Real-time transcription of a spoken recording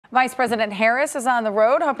Vice President Harris is on the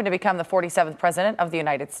road, hoping to become the 47th president of the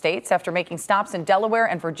United States. After making stops in Delaware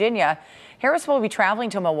and Virginia, Harris will be traveling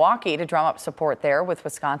to Milwaukee to drum up support there, with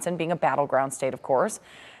Wisconsin being a battleground state, of course.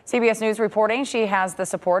 CBS News reporting she has the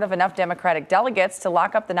support of enough Democratic delegates to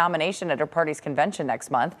lock up the nomination at her party's convention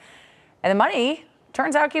next month. And the money,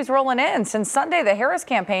 turns out, keeps rolling in. Since Sunday, the Harris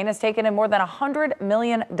campaign has taken in more than $100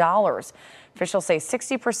 million. Officials say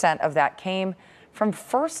 60% of that came from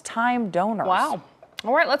first-time donors. Wow.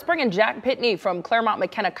 All right, let's bring in Jack Pitney from Claremont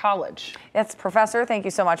McKenna College. Yes, Professor, thank you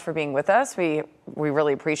so much for being with us. We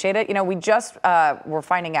really appreciate it. You know, we just were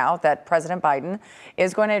finding out that President Biden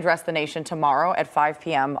is going to address the nation tomorrow at 5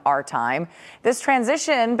 p.m. our time. This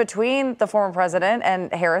transition between the former president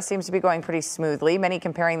and Harris seems to be going pretty smoothly, many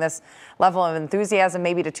comparing this level of enthusiasm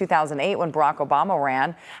maybe to 2008 when Barack Obama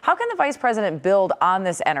ran. How can the vice president build on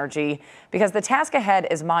this energy? Because the task ahead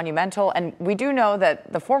is monumental, and we do know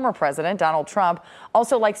that the former president, Donald Trump,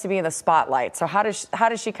 also likes to be in the spotlight. So how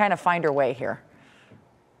does she kind of find her way here?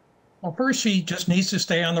 Well, first, she just needs to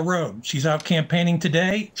stay on the road. She's out campaigning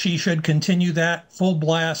today. She should continue that full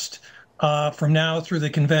blast from now through the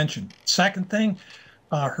convention. Second thing,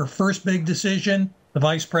 her first big decision, the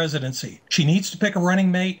vice presidency. She needs to pick a running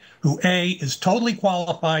mate who, A, is totally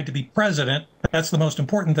qualified to be president. That's the most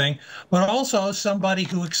important thing, but also somebody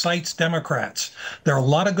who excites Democrats. There are a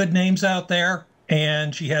lot of good names out there,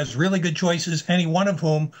 and she has really good choices, any one of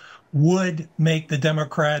whom would make the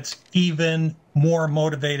Democrats even more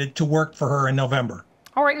motivated to work for her in November.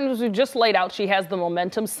 All right, and as we just laid out, she has the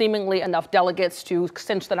momentum, seemingly enough delegates to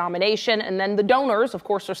cinch the nomination, and then the donors, of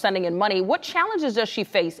course, are sending in money. What challenges does she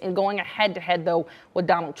face in going head-to-head, though, with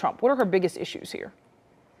Donald Trump? What are her biggest issues here?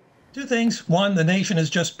 Two things. One, the nation is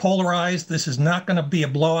just polarized. This is not going to be a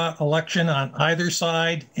blowout election on either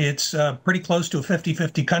side. It's pretty close to a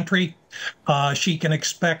 50-50 country. She can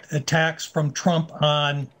expect attacks from Trump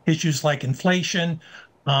on issues like inflation,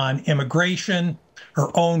 on immigration,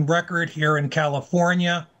 her own record here in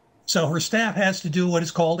California. So her staff has to do what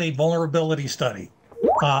is called a vulnerability study,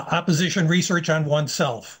 opposition research on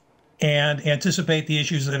oneself, and anticipate the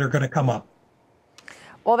issues that are going to come up.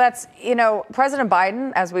 Well, that's, you know, President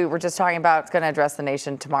Biden, as we were just talking about, is going to address the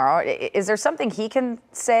nation tomorrow. Is there something he can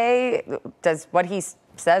say? Does what he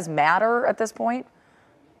says matter at this point?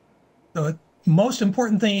 The most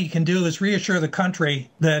important thing he can do is reassure the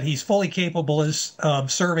country that he's fully capable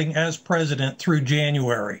of serving as president through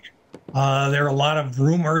January. There are a lot of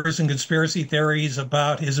rumors and conspiracy theories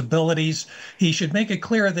about his abilities. He should make it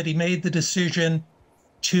clear that he made the decision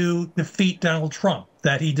to defeat Donald Trump,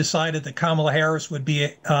 that he decided that Kamala Harris would be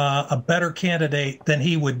a better candidate than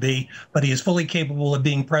he would be, but he is fully capable of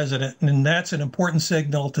being president. And that's an important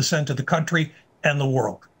signal to send to the country and the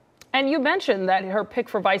world. And you mentioned that her pick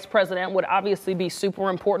for vice president would obviously be super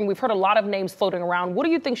important. We've heard a lot of names floating around. What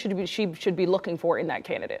do you think she should be looking for in that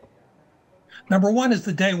candidate? Number one is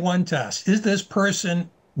the day one test. Is this person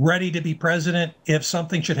ready to be president if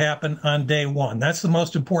something should happen on day one? That's the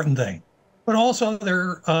most important thing. But also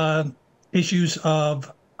there are issues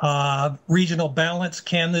of regional balance.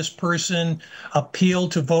 Can this person appeal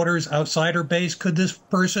to voters outside her base? Could this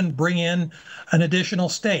person bring in an additional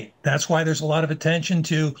state? That's why there's a lot of attention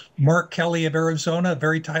to Mark Kelly of Arizona, a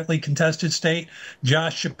very tightly contested state,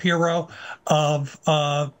 Josh Shapiro of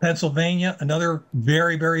Pennsylvania, another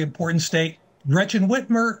very, very important state, Gretchen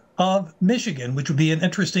Whitmer of Michigan, which would be an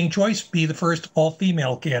interesting choice, be the first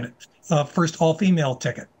all-female candidate, first all-female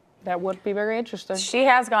ticket. That would be very interesting. She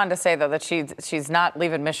has gone to say, though, that she's not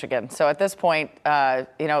leaving Michigan. So at this point,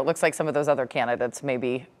 you know, it looks like some of those other candidates may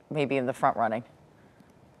be in the front running.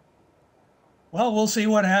 Well, we'll see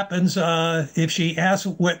what happens. If she asks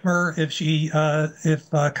Whitmer,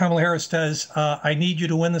 if Kamala Harris says, I need you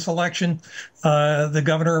to win this election, the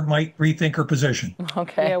governor might rethink her position.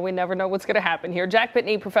 Okay. Yeah, we never know what's going to happen here. Jack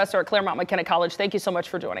Pitney, professor at Claremont McKenna College, thank you so much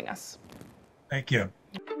for joining us. Thank you.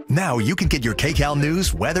 Now you can get your KCAL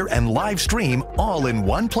news, weather, and live stream all in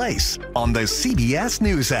one place on the CBS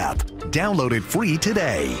News app. Download it free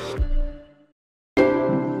today.